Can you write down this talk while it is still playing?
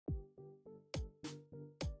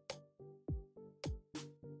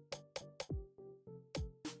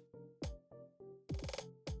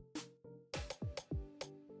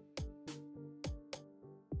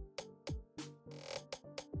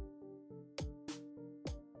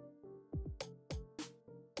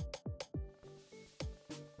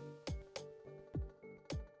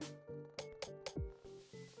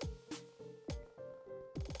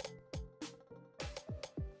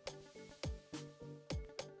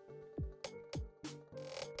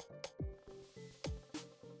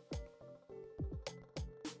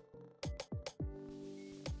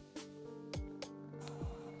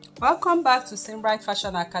Welcome back to Simbright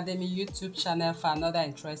Fashion Academy YouTube channel for another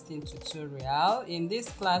interesting tutorial. In this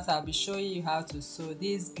class, I'll be showing you how to sew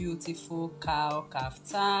this beautiful cowl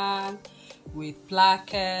kaftan with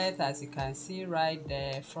placket, as you can see right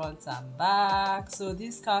there, front and back. So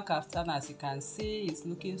this cowl kaftan, as you can see, is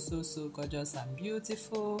looking so gorgeous and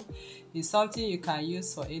beautiful. It's something you can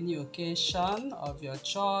use for any occasion of your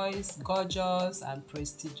choice, gorgeous and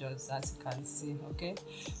prestigious, as you can see. Okay,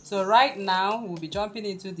 so right now we'll be jumping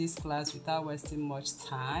into this class without wasting much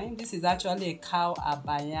time. This is actually a cowl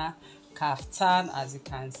abaya kaftan, as you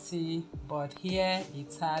can see, but here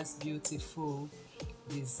it has beautiful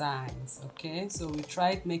designs. Okay, so we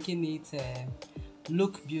tried making it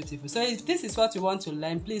look beautiful. So if this is what you want to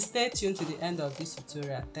learn, please stay tuned to the end of this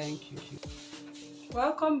tutorial. Thank you.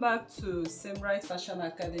 Welcome back to Simbright Fashion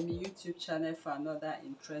Academy YouTube channel for another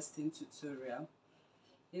interesting tutorial.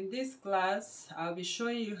 In this class, I'll be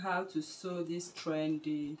showing you how to sew this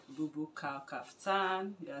trendy BUBU cowl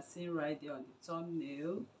kaftan. You are seeing right there on the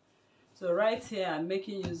thumbnail. So right here, I'm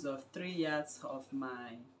making use of 3 yards of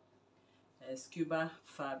my scuba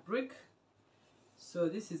fabric. So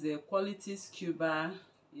this is a quality scuba.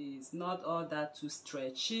 It's not all that too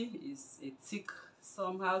stretchy. It's a thick,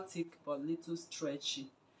 somehow thick but little stretchy.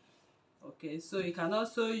 Okay, so you can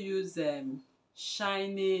also use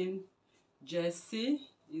shining jersey.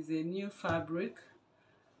 Is a new fabric.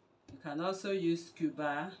 You can also use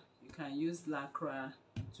scuba. You can use lycra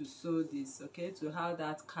to sew this, okay, to have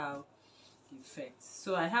that cowl effect.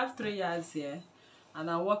 So I have 3 yards here, and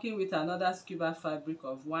I'm working with another scuba fabric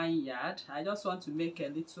of 1 yard. I just want to make a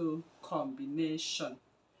little combination,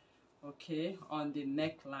 okay, on the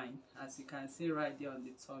neckline, as you can see right there on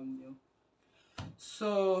the thumbnail.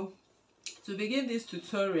 So to begin this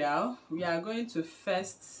tutorial, we are going to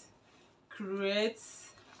first create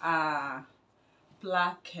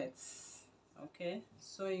plackets. Okay,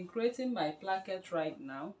 so in creating my placket right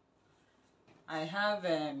now, I have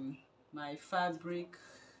my fabric.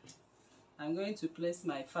 I'm going to place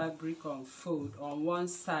my fabric on fold on one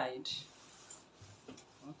side.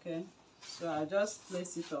 Okay, so I'll just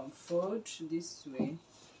place it on fold this way,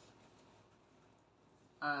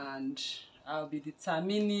 and I'll be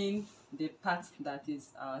determining the part that is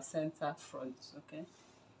our center front. Okay,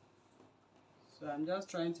 so I'm just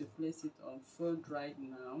trying to place it on fold right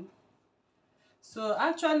now. So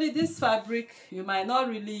actually this fabric, you might not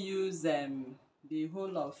really use the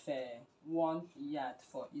whole of 1 yard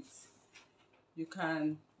for it. You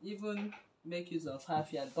can even make use of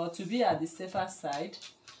half yard, but to be at the safer side,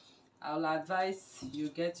 I'll advise you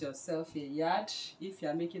get yourself a yard if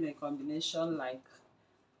you're making a combination like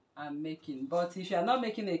I'm making. But if you're not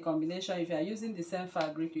making a combination, if you're using the same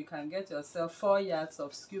fabric, you can get yourself 4 yards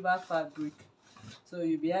of scuba fabric. So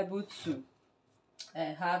you'll be able to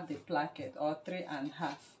have the placket, or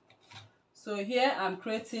 3.5. So here I'm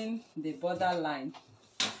creating the border line.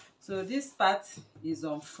 So this part is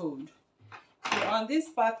on fold. So on this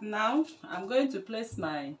part now, I'm going to place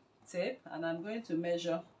my tape and I'm going to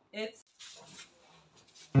measure 8.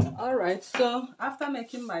 Alright, so after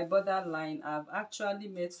making my border line, I've actually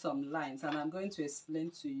made some lines, and I'm going to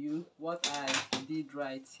explain to you what I did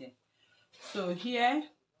right here. So here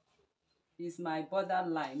is my border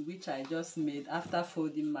line, which I just made after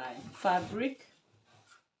folding my fabric.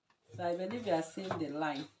 So I believe you are seeing the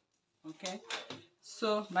line. Okay,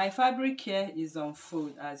 so my fabric here is on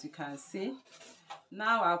fold, as you can see.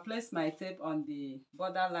 Now I'll place my tape on the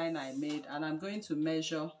border line I made, and I'm going to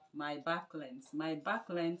measure my back length. My back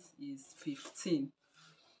length is 15.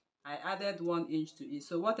 I added 1 inch to it.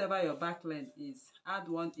 So whatever your back length is, add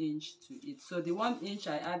 1 inch to it. So the 1 inch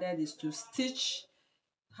I added is to stitch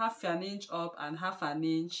half an inch up and half an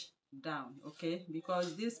inch down. Okay,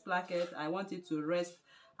 because this placket, I want it to rest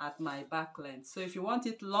at my back length. So if you want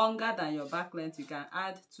it longer than your back length, you can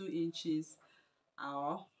add 2 inches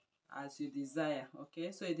or as you desire.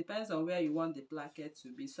 Okay, so it depends on where you want the placket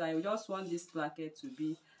to be. So I just want this placket to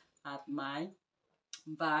be at my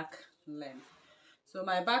back length. So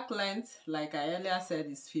my back length, like I earlier said,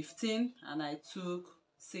 is 15, and I took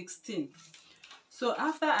 16. So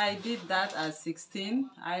after I did that at 16,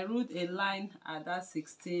 I ruled a line at that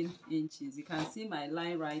 16 inches. You can see my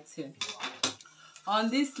line right here. On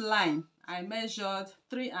this line, I measured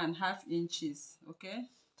 3.5 inches. Okay,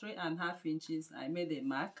 3.5 inches. I made a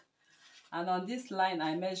mark. And on this line,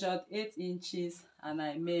 I measured 8 inches and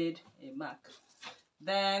I made a mark.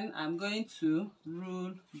 Then I'm going to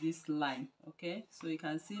rule this line. Okay, so you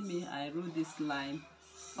can see me, I rule this line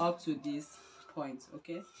up to this point.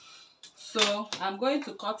 Okay, so I'm going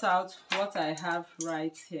to cut out what I have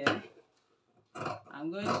right here.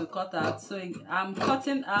 I'm going to cut out, so I'm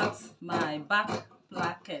cutting out my back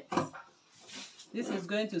placket. This is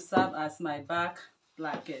going to serve as my back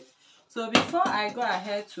placket. So before I go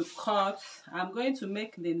ahead to cut, I'm going to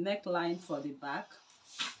make the neckline for the back.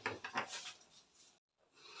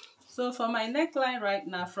 So for my neckline right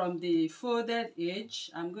now, from the folded edge,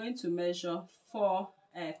 I'm going to measure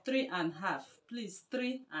 3.5. Please,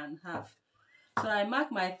 3.5. So I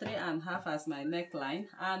mark my 3.5 as my neckline,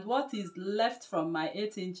 and what is left from my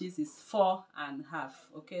 8 inches is 4.5.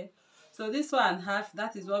 Okay. So this 1.5,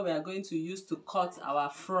 that is what we are going to use to cut our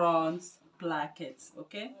front plackets.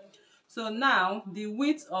 Okay. So now the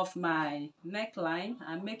width of my neckline,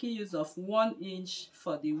 I'm making use of 1 inch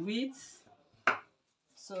for the width.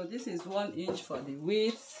 So this is 1 inch for the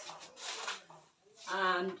width,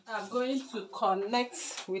 and I'm going to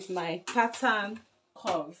connect with my pattern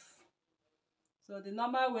curve. So the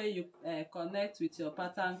normal way you connect with your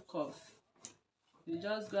pattern curve, you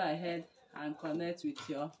just go ahead and connect with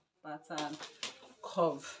your pattern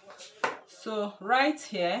curve. So right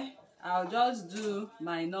here, I'll just do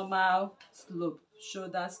my normal slope,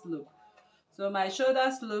 shoulder slope. So my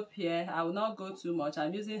shoulder slope here, I will not go too much.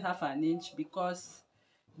 I'm using 1/2 inch because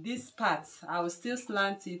this part, I will still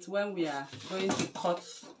slant it when we are going to cut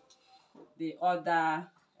the other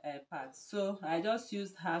part. So I just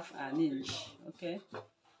used 1/2 inch, okay?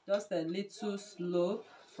 Just a little slope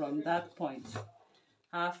from that point,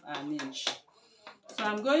 1/2 inch. So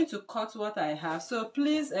I'm going to cut what I have. So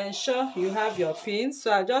please ensure you have your pins.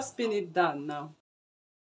 So I'll just pin it down now.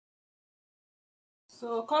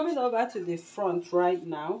 So coming over to the front right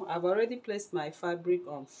now, I've already placed my fabric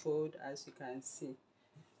on fold, as you can see.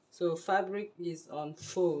 So fabric is on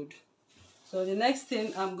fold. So the next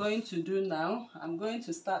thing I'm going to do now, I'm going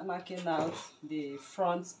to start marking out the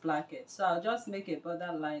front placket. So I'll just make a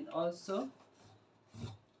border line also.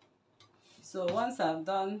 So once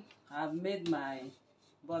I've made my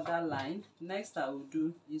border line, next I will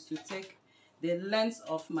do is to take the length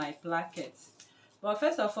of my placket. But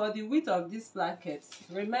first of all, the width of this placket,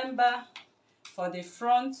 remember for the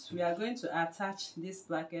front, we are going to attach this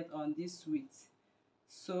placket on this width.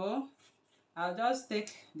 So I'll just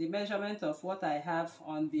take the measurement of what I have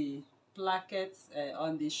on the placket,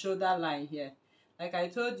 on the shoulder line here. Like I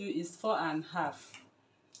told you, it's 4.5.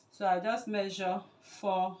 So I'll just measure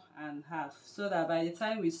 4.5, so that by the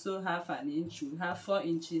time we sew 1/2 inch, we have 4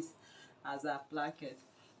 inches as our placket.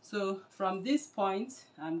 So from this point,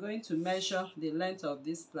 I'm going to measure the length of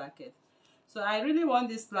this placket. So I really want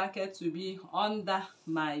this placket to be under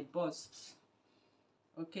my bust.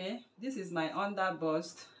 Okay, this is my under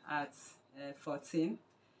bust at 14.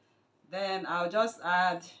 Then I'll just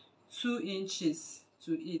add 2 inches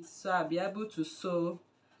to it, so I'll be able to sew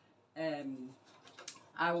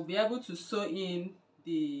I will be able to sew in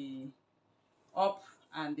the up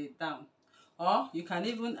and the down, or you can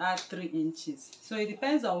even add 3 inches. So it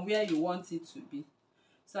depends on where you want it to be.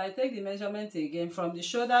 So I take the measurement again. From the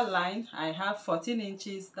shoulder line, I have 14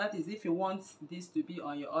 inches. That is if you want this to be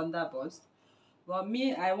on your under bust. But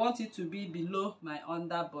me, I want it to be below my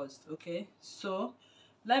under bust. Okay, so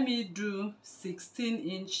let me do 16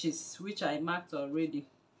 inches, which I marked already.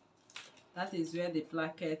 That is where the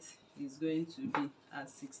placket is going to be, at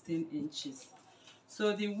 16 inches.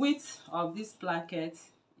 So the width of this placket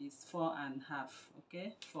is 4.5,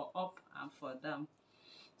 okay, for up and for down.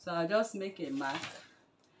 So I'll just make a mark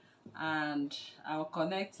and I'll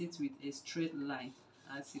connect it with a straight line,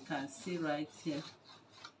 as you can see right here.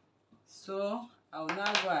 So I'll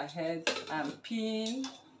now go ahead and pin.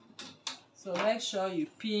 So make sure you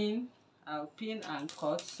pin. I'll pin and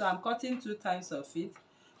cut. So I'm cutting 2 times of it.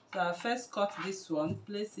 So I'll first cut this one,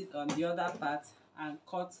 place it on the other part, and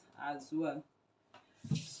cut as well.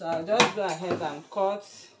 So I'll just go ahead and cut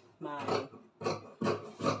my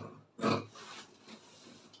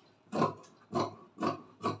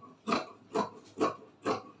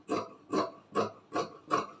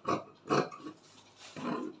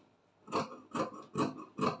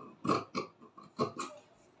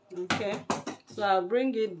okay. So I'll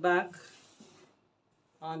bring it back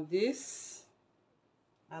on this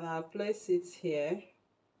and I'll place it here.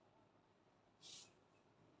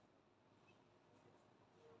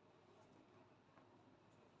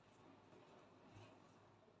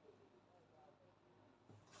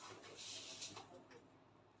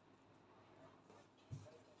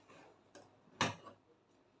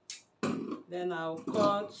 Then I'll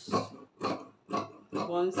cut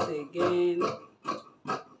once again.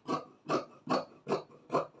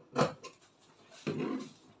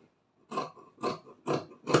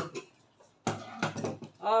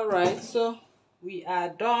 Alright, so we are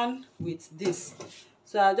done with this.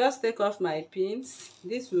 So I'll just take off my pins.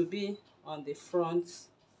 This will be on the front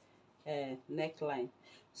neckline.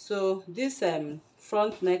 So this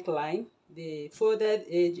front neckline, the folded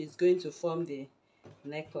edge is going to form the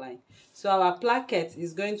neckline. So our placket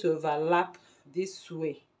is going to overlap this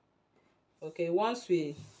way. Okay, once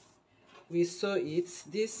we sew it,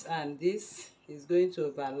 this and this is going to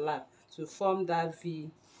overlap to form that V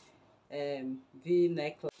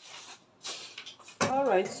neckline. All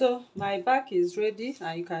right, so my back is ready,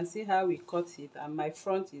 and you can see how we cut it, and my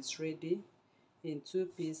front is ready in 2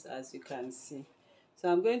 pieces, as you can see. So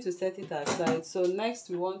I'm going to set it aside. So next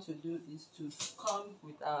we want to do is to come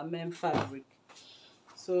with our main fabric.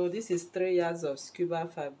 So this is 3 yards of scuba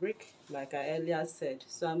fabric, like I earlier said.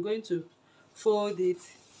 So I'm going to fold it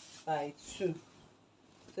by 2.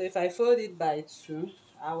 So if I fold it by 2,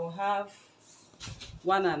 I will have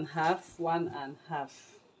 1 1/2, 1 1/2.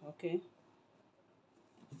 Okay,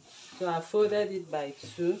 so I folded it by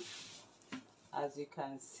 2, as you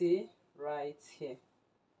can see right here.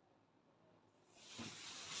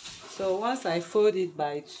 So once I fold it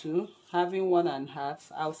by 2, having 1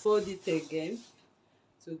 1/2, I'll fold it again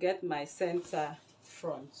to get my center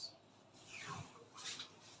front.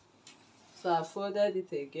 So I folded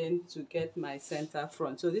it again to get my center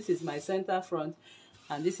front. So this is my center front,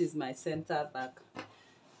 and this is my center back.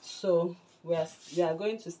 So we are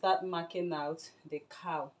going to start marking out the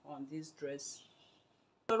cowl on this dress.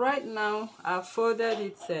 So right now I've folded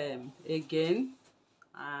it again,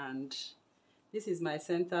 and this is my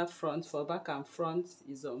center front. For back and front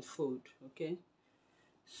is on fold. Okay,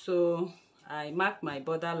 so I mark my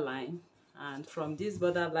border line, and from this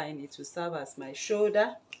border line it will serve as my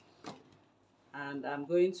shoulder, and I'm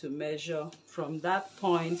going to measure from that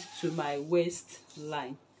point to my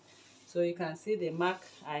waistline. So you can see the mark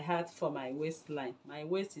I had for my waistline. My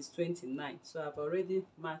waist is 29, so I've already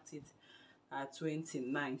marked it at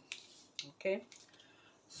 29. Okay,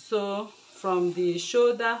 so from the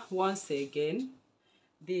shoulder, once again,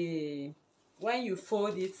 when you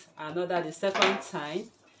fold it the second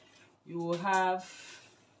time, you will have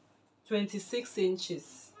 26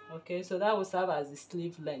 inches. Okay, so that will serve as the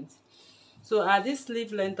sleeve length. So at this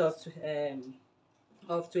sleeve length of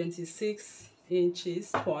 26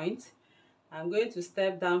 inches point, I'm going to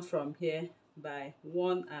step down from here by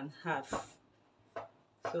 1 1/2.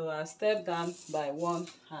 So I'll step down by 1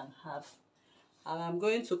 1/2, and I'm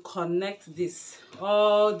going to connect this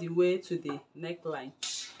all the way to the neckline.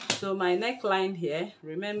 So my neckline here,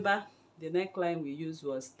 remember the neckline we used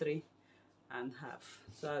was 3 1/2.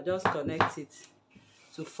 So I'll just connect it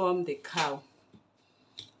to form the cowl.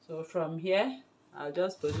 So from here, I'll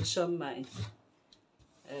just position my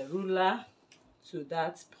ruler to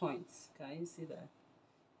that point. Can you see that?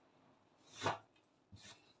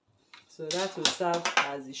 So that will serve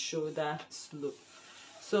as the shoulder slope.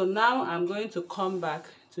 So now I'm going to come back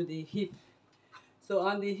to the hip. So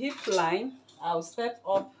on the hip line, I'll step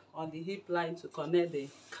up on the hip line to connect the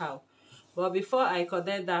cowl. But before I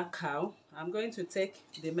connect that cowl, I'm going to take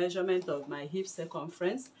the measurement of my hip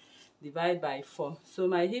circumference, divide by 4. So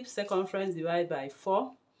my hip circumference divided by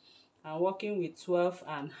 4, I'm working with 12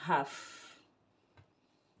 1/2.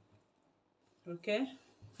 Okay,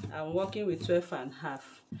 I'm working with 12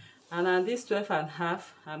 1/2, and on this 12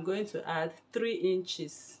 1/2, I'm going to add 3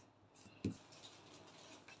 inches.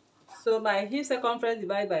 So my hip circumference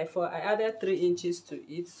divided by 4, I added 3 inches to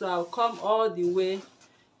it. So I'll come all the way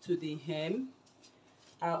to the hem.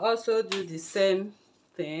 I'll also do the same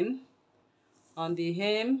thing on the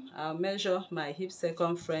hem. I'll measure my hip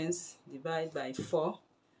circumference divided by 4,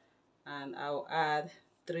 and I'll add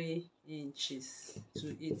 3 inches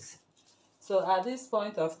to it. So at this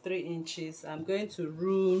point of 3 inches, I'm going to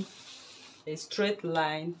rule a straight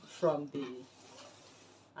line from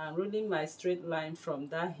I'm ruling my straight line from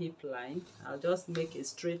that hip line. I'll just make a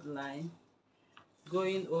straight line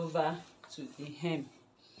going over to the hem.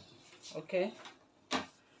 Okay,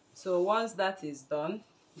 so once that is done,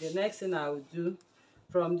 the next thing I will do,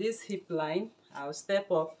 from this hip line, I'll step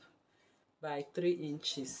up by 3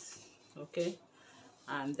 inches. Okay,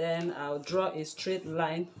 and then I'll draw a straight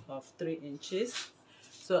line of 3 inches.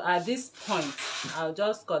 So at this point, I'll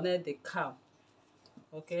just connect the cowl.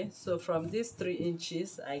 Okay, so from these 3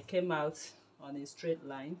 inches, I came out on a straight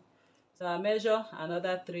line. So I measure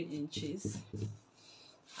another 3 inches,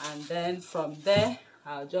 and then from there,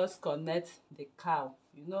 I'll just connect the cowl.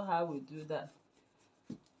 You know how we do that.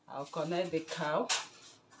 I'll connect the cowl,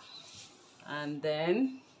 and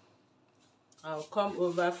then I'll come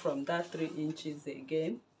over from that 3 inches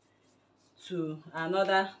again to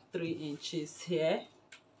another 3 inches here,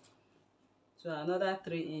 to another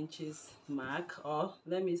 3 inches mark, or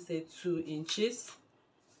let me say 2 inches.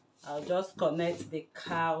 I'll just connect the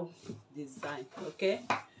cowl design. Okay,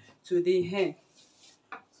 to the hem.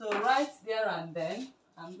 So right there and then,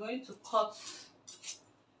 I'm going to cut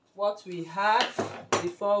what we had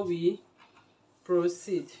before we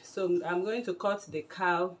proceed. So I'm going to cut the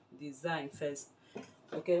cowl design first.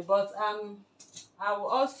 Okay, but I will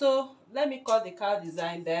also, let me cut the cowl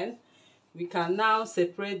design, then we can now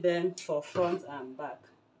separate them for front and back.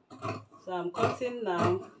 So I'm cutting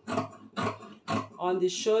now on the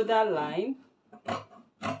shoulder line.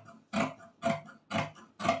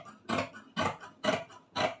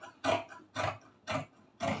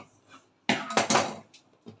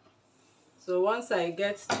 So once I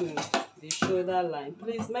get to the shoulder line,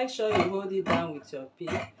 please make sure you hold it down with your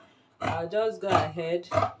pin. I'll just go ahead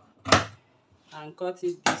and cut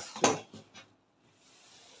it this way.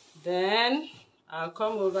 Then I'll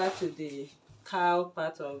come over to the cowl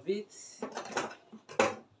part of it.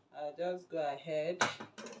 I'll just go ahead .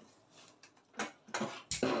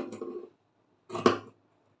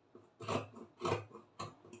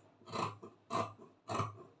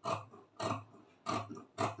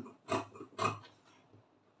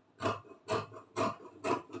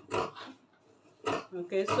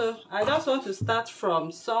 Okay, so I just want to start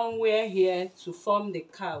from somewhere here to form the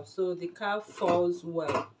cowl, so the cowl falls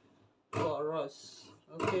well for us.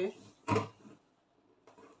 Okay.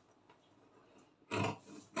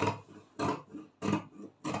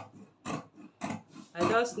 I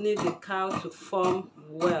just need the cowl to form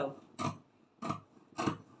well.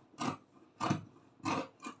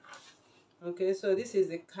 Okay, so this is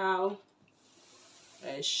the cowl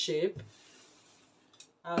shape.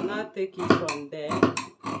 I'll now take it from there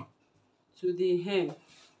to the hem.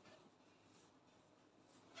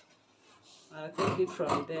 I'll take it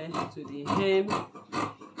from there to the hem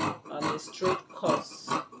on a straight course.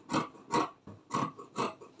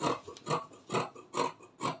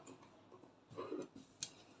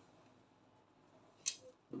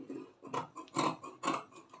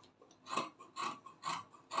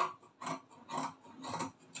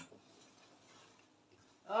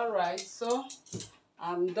 Alright, so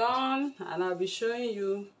I'm done, and I'll be showing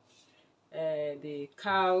you the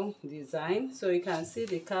cowl design. So you can see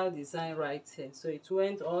the cowl design right here. So it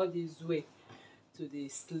went all this way to the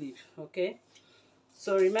sleeve. Okay,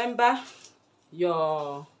 so remember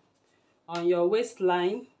on your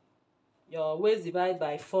waistline, your waist divided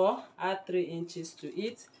by 4, add 3 inches to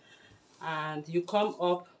it, and you come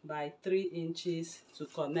up by 3 inches to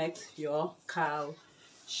connect your cowl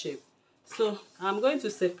shape. So I'm going to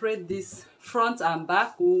separate this front and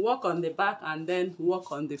back. We'll work on the back and then work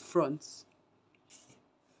on the front.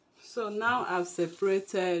 So now I've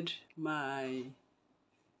separated my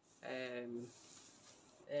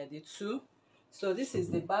the two. So this is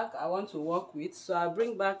the back I want to work with. So I'll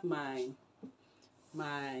bring back my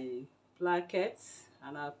placket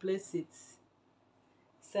and I'll place it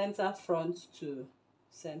center front to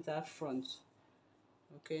center front.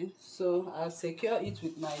 Okay, so I'll secure it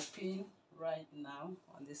with my pin right now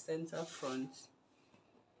on the center front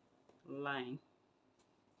line.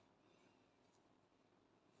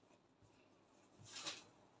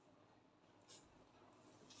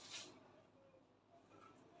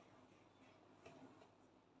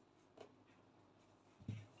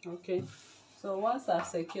 Okay, so once I've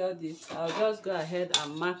secured it, I'll just go ahead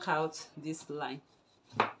and mark out this line.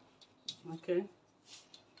 Okay,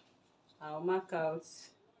 I'll mark out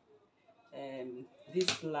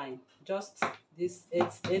this line, just this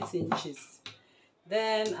 8 inches.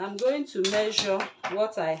 Then I'm going to measure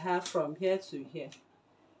what I have from here to here.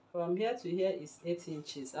 From here to here is 8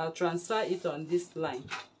 inches. I'll transfer it on this line.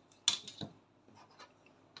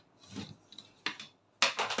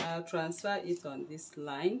 I'll transfer it on this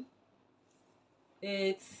line,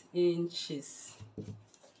 8 inches,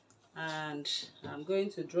 and I'm going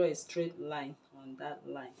to draw a straight line on that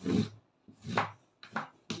line.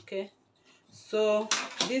 Okay, so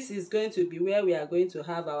this is going to be where we are going to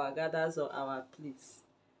have our gathers or our pleats.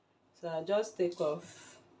 So I'll just take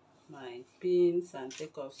off my pins and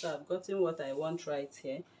take off. So I've gotten what I want right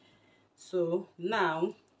here. So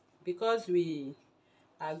now, because we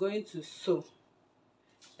are going to sew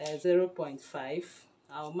 0.5,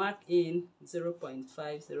 I'll mark in 0.5,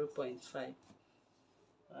 0.5.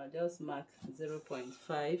 I'll just mark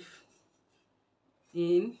 0.5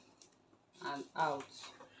 in and out,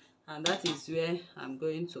 and that is where I'm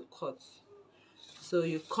going to cut. So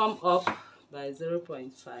you come up by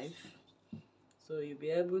 0.5, so you'll be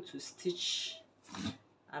able to stitch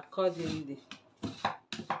accordingly.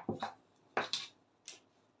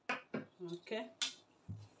 Okay,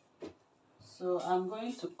 so I'm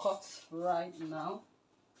going to cut right now.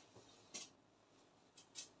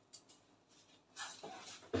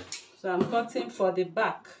 So I'm cutting for the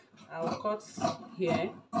back. I'll cut here.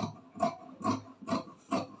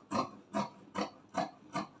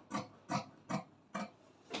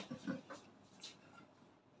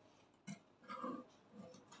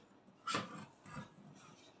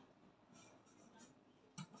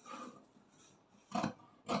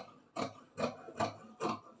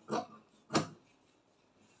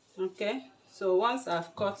 Okay, so once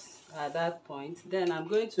I've cut at that point, then I'm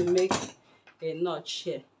going to make a notch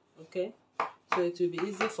here. Okay, so it will be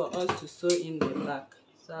easy for us to sew in the back.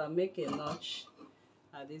 So I'll make a notch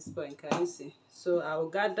at this point. Can you see? So I'll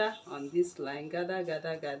gather on this line, gather,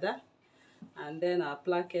 and then our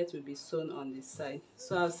placket will be sewn on the side.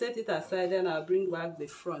 So I'll set it aside, then I'll bring back the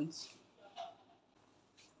front.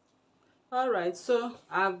 Alright, so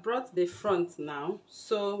I've brought the front now.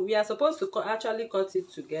 So we are supposed to actually cut it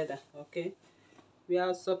together. Okay, we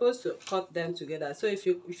are supposed to cut them together. So if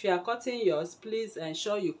you are cutting yours, please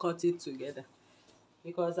ensure you cut it together,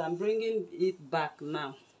 because I'm bringing it back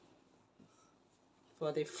now.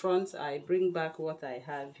 For the front, I bring back what I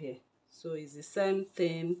have here. So it's the same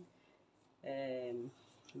thing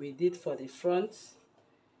we did for the front,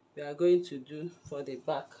 we are going to do for the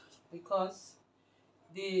back, because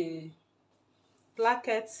the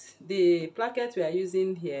placket we are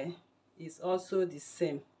using here is also the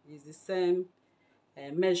same. It's the same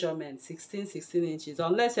measurement, 16 inches,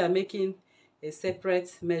 unless you are making a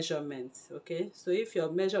separate measurement. Okay, so if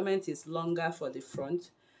your measurement is longer for the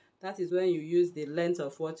front, that is when you use the length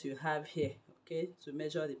of what you have here, okay, to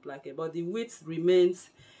measure the placket. But the width remains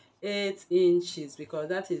 8 inches, because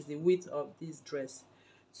that is the width of this dress.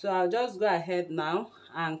 So I'll just go ahead now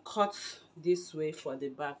and cut this way for the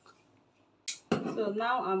back. So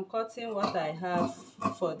now I'm cutting what I have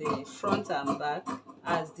for the front and back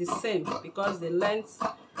as the same, because the length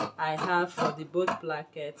I have for the both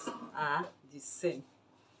plackets are the same.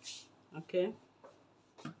 Okay,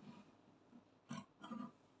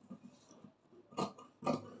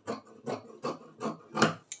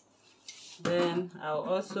 then I'll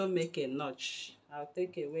also make a notch. I'll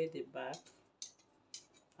take away the back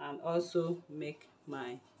and also make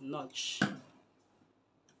my notch,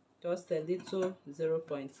 just a little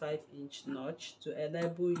 0.5 inch notch to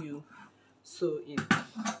enable you sew in.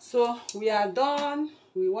 So we are done.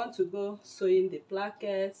 We want to go sewing the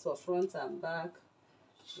plackets for front and back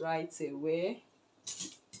right away.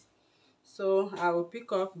 So I will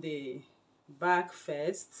pick up the back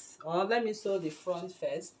first, or let me sew the front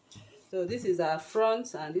first. So this is our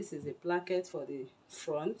front and this is the placket for the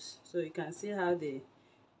front. So you can see how we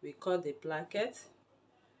cut the placket.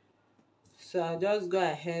 So I'll just go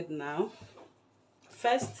ahead now.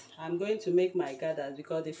 First, I'm going to make my gathers,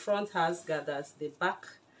 because the front has gathers, the back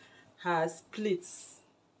has pleats.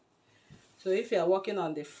 So if you are working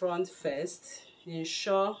on the front first,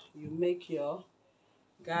 ensure you make your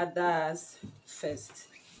gathers first.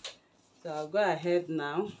 So I'll go ahead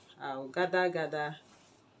now. I'll gather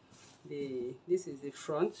this is the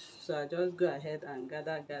front. So I'll just go ahead and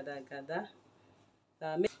gather.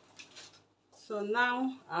 So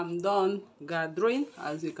now I'm done gathering.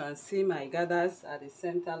 As you can see, my gathers at the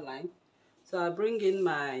center line. So I bring in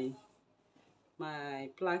my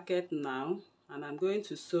placket now, and I'm going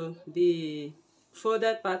to sew. The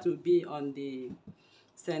folded part will be on the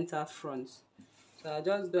center front. So I'll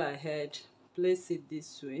just go ahead, place it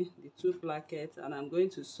this way, the two plackets, and I'm going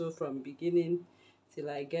to sew from beginning till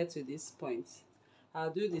I get to this point.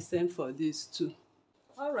 I'll do the same for these two.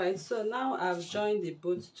 Alright, so now I've joined the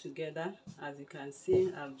both together. As you can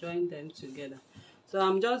see, I've joined them together. So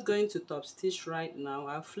I'm just going to top stitch right now.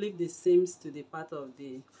 I'll flip the seams to the part of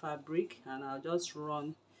the fabric, and I'll just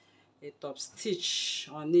run a top stitch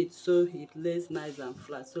on it so it lays nice and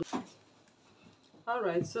flat. So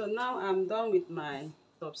alright, so now I'm done with my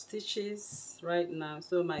top stitches right now.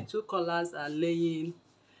 So my two collars are laying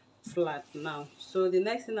flat now. So the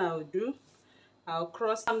next thing I'll do, I'll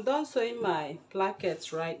cross. I'm done sewing my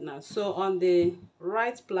plackets right now. So on the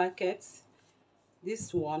right placket,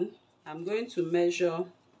 this one, I'm going to measure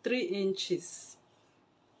 3 inches.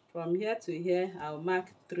 From here to here, I'll mark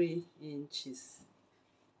 3 inches.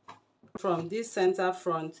 From this center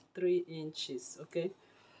front, 3 inches, okay?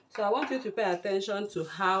 So I want you to pay attention to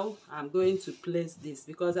how I'm going to place this,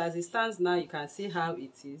 because as it stands now, you can see how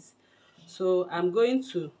it is. So I'm going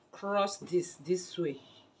to cross this way.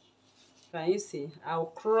 Can you see? I'll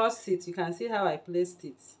cross it. You can see how I placed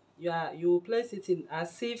it. You will place it in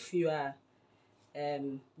as if you are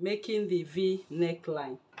making the V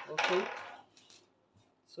neckline. Okay.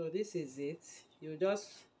 So this is it. You just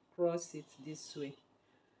cross it this way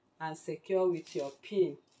and secure with your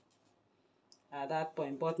pin at that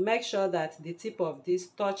point. But make sure that the tip of this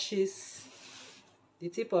touches the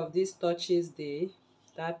tip of this touches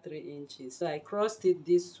that 3 inches. So I crossed it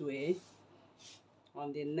this way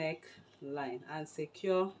on the neck line and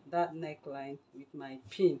secure that neckline with my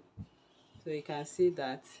pin. So you can see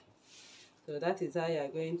that. So that is how you are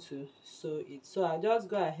going to sew it. So I'll just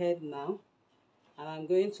go ahead now and I'm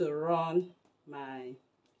going to run my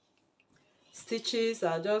stitches.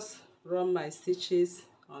 I'll just run my stitches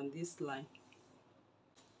on this line.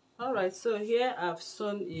 Alright, so here I've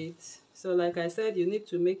sewn it. So like I said, you need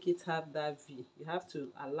to make it have that V. You have to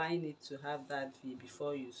align it to have that V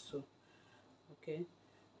before you sew. Okay,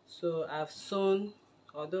 so I've sewn,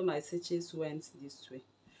 although my stitches went this way.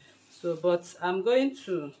 So but I'm going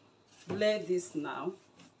to lay this now.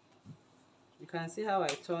 You can see how I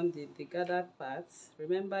turned the gathered parts.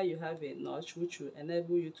 Remember, you have a notch which will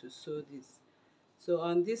enable you to sew this. So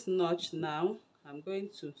on this notch now, I'm going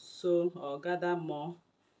to sew or gather more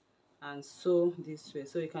and sew this way.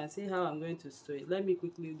 So you can see how I'm going to sew it. Let me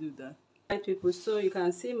quickly do that. Right, people, so you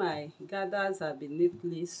can see my gathers have been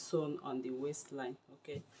neatly sewn on the waistline.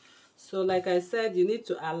 Okay, so like I said, you need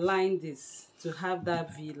to align this to have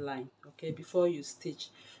that V line, okay, before you stitch.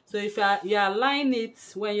 So if you align it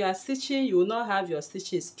when you are stitching, you will not have your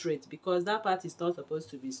stitches straight because that part is not supposed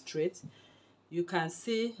to be straight. You can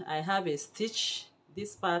see I have a stitch.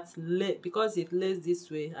 This part because it lays this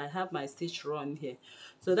way, I have my stitch run here.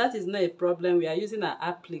 So that is not a problem. We are using our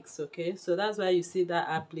appliques, okay? So that's why you see that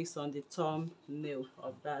appliques on the thumbnail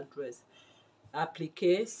of that dress.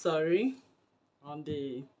 Applique, sorry, on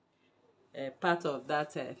the part of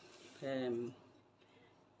that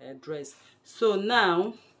dress. So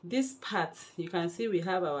now this part, you can see we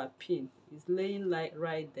have our pin. It's laying like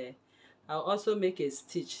right there. I'll also make a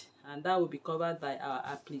stitch and that will be covered by our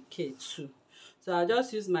applique too. So I'll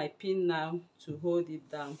just use my pin now to hold it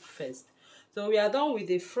down first. So we are done with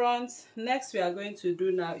the front. Next we are going to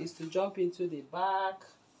do now is to jump into the back.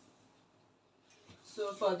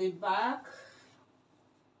 So for the back,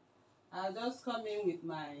 I'll just come in with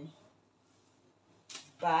my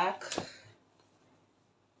back.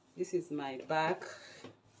 This is my back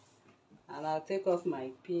and I'll take off my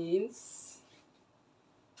pins.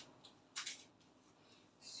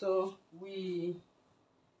 So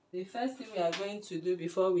the first thing we are going to do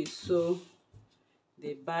before we sew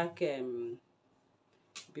the back,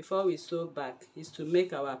 before we sew back, is to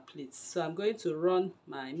make our pleats. So I'm going to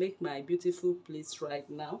make my beautiful pleats right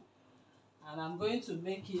now, and I'm going to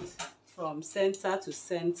make it from center to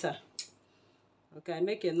center. Okay, I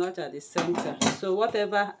make a notch at the center. So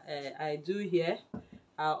whatever I do here,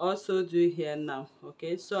 I'll also do here now.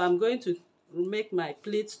 Okay, so I'm going to make my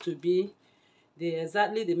pleats to be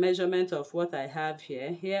exactly the measurement of what I have here.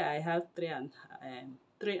 Here I have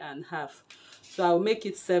 3.5. So I'll make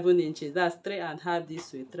it 7 inches. That's 3.5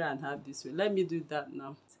 this way, 3.5 this way. Let me do that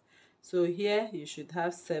now. So here you should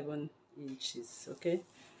have 7 inches. Okay,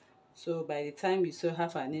 so by the time you sew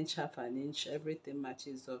half an inch, everything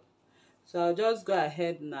matches up. So I'll just go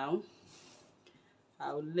ahead now.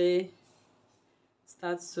 I'll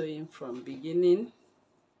start sewing from beginning.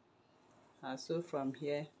 I'll sew from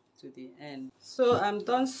here to the end. So I'm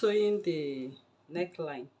done sewing the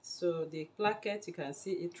neckline. So the placket, you can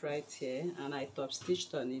see it right here, and I top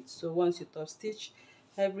stitched on it. So once you top stitch,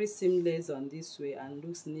 every seam lays on this way and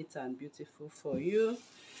looks neat and beautiful for you.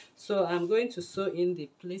 So I'm going to sew in the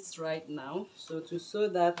pleats right now. So to sew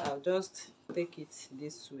that, I'll just take it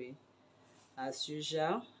this way as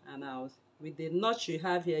usual, and with the notch you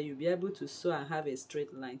have here, you'll be able to sew and have a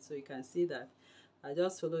straight line. So you can see that I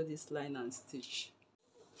just follow this line and stitch.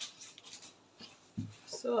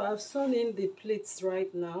 So I've sewn in the pleats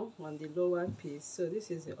right now on the lower piece. So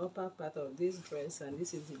this is the upper part of this dress and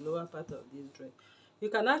this is the lower part of this dress. You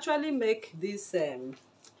can actually make this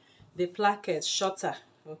the placket shorter.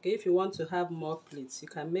 Okay, if you want to have more pleats, you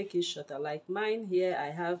can make it shorter. Like mine here,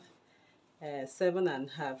 I have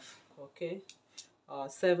 7.5. Okay, or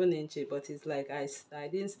 7 inches, but it's like I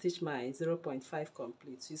didn't stitch my 0.5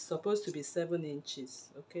 complete. It's supposed to be 7 inches.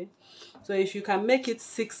 Okay, so if you can make it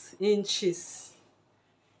 6 inches,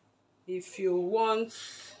 if you want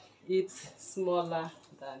it smaller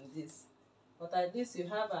than this, but at least you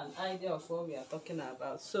have an idea of what we are talking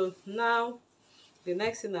about. So now the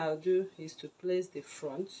next thing I'll do is to place the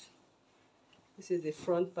front. This is the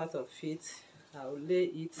front part of it. I'll lay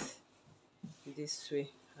it this way,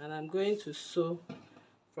 and I'm going to sew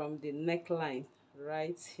from the neckline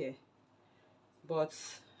right here. But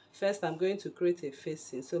first I'm going to create a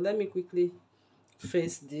facing. So let me quickly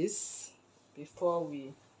face this before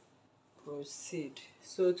we proceed.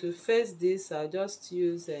 So to face this, I'll just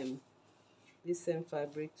use this same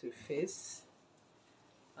fabric to face.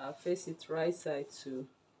 I'll face it right side to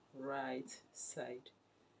right side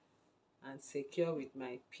and secure with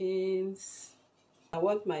my pins. I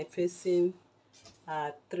want my facing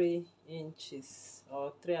at 3 inches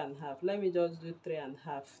or 3.5. Let me just do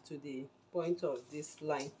 3.5 to the point of this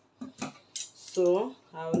line. So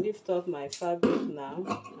I'll lift up my fabric now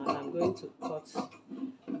and I'm going to cut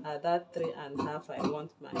at that 3.5 I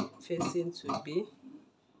want my facing to be.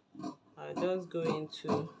 I'll just go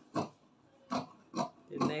into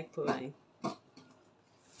the neckline,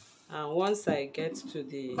 and once I get to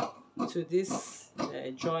this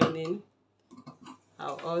joining,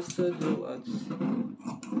 I'll also do what?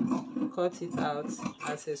 Cut it out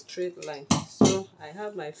as a straight line. So I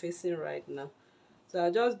have my facing right now. So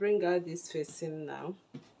I'll just bring out this facing now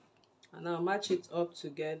and I'll match it up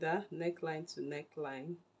together, neckline to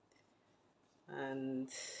neckline, and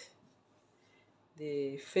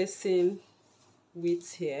the facing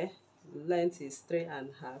width here, length is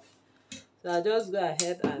 3.5. So I'll just go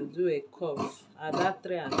ahead and do a curve at that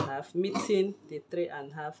 3.5, meeting the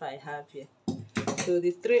 3.5 I have here. So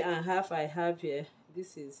the 3.5 I have here,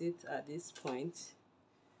 this is it at this point.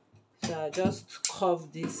 So I'll just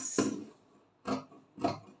curve this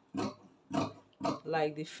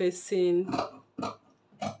like the facing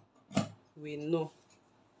we know.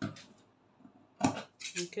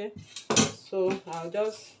 Okay, so I'll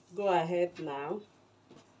just go ahead now,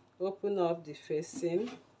 open up the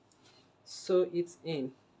facing, sew it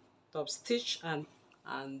in, top stitch and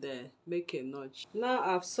make a notch. Now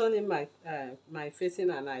I've sewn in my my facing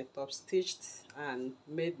and I top stitched and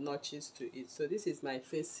made notches to it. So this is my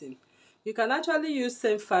facing. You can actually use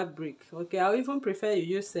same fabric. Okay, I even prefer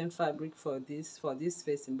you use same fabric for this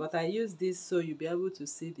facing, but I use this so you'll be able to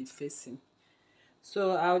see the facing.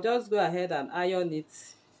 So I'll just go ahead and iron it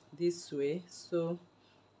this way so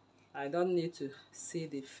I don't need to see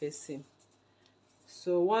the facing.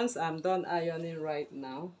 So once I'm done ironing right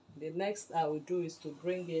now, the next I will do is to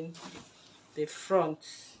bring in the front.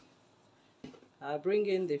 I'll bring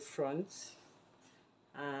in the front,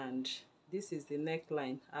 and this is the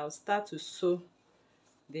neckline. I'll start to sew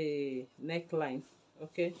the neckline.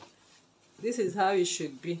 Okay, this is how it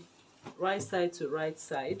should be, right side to right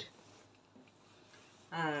side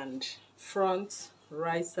and front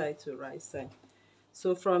right side to right side.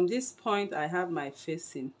 So from this point I have my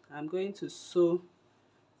facing. I'm going to sew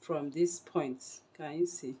from this point, can you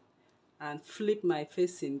see, and flip my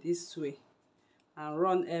facing this way and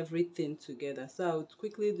run everything together. So I would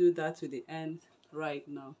quickly do that to the end right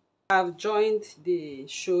now. I've joined the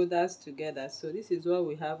shoulders together, so this is what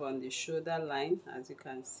we have on the shoulder line, as you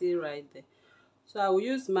can see right there. So I will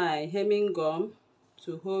use my hemming gum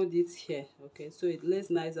to hold it here, okay, so it lays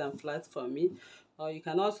nice and flat for me. Or you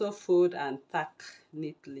can also fold and tack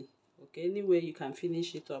neatly, okay, anyway you can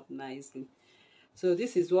finish it up nicely. So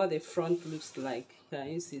this is what the front looks like, can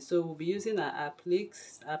you see? So we'll be using our applique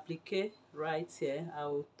right here. I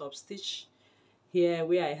will top stitch here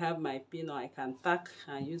where I have my pin, or I can tack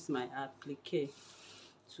and use my applique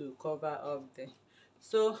to cover up there.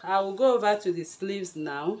 So I will go over to the sleeves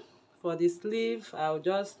now. For the sleeve, I'll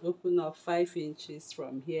just open up 5 inches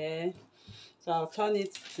from here. So I'll turn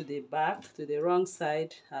it to the back, to the wrong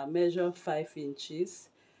side. I'll measure 5 inches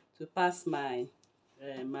to pass my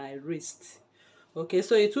my wrist. Okay,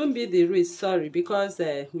 so it won't be the wrist, sorry, because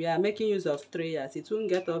we are making use of 3 yards. It won't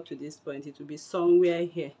get up to this point. It will be somewhere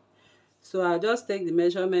here. So I'll just take the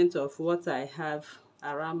measurement of what I have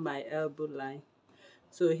around my elbow line.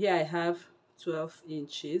 So here I have 12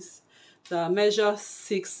 inches. So I'll measure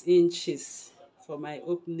 6 inches for my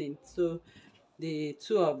opening. So the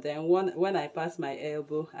two of them, when I pass my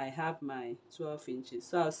elbow, I have my 12 inches.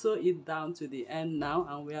 So I'll sew it down to the end now,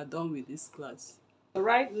 and we are done with this class. So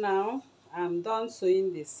right now, I'm done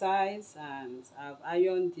sewing the sides and I've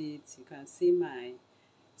ironed it. You can see my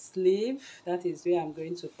sleeve. That is where I'm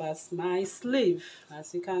going to pass my sleeve,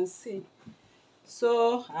 as you can see.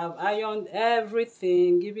 So I've ironed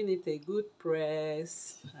everything, giving it a good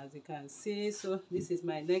press, as you can see. So this is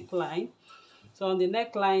my neckline. So on the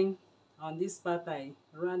neckline, on this part, I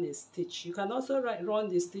ran a stitch. You can also run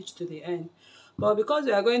the stitch to the end, but because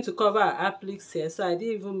we are going to cover our appliques here, so I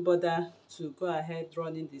didn't even bother to go ahead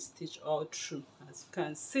running the stitch all through, as you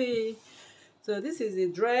can see. So this is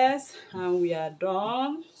the dress and we are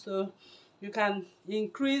done. So you can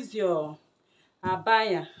increase your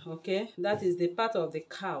abaya, okay, that is the part of the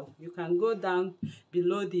cowl. You can go down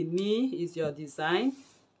below the knee is your design,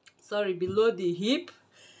 sorry, below the hip.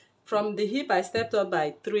 From the hip I stepped up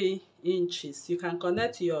by 3 inches. You can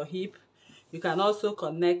connect to your hip. You can also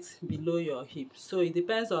connect below your hip. So it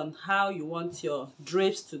depends on how you want your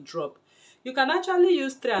drapes to drop. You can actually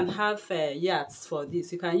use 3.5 yards for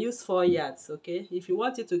this. You can use 4 yards, okay? If you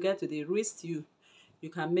want it to get to the wrist, you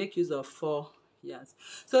can make use of 4 yards.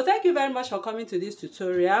 So thank you very much for coming to this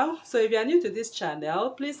tutorial. So if you are new to this channel,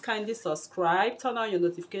 please kindly subscribe, turn on your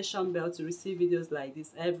notification bell to receive videos like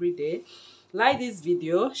this every day. Like this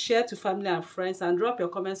video, share to family and friends, and drop your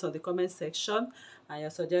comments on the comment section and your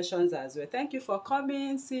suggestions as well. Thank you for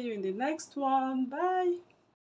coming. See you in the next one. Bye.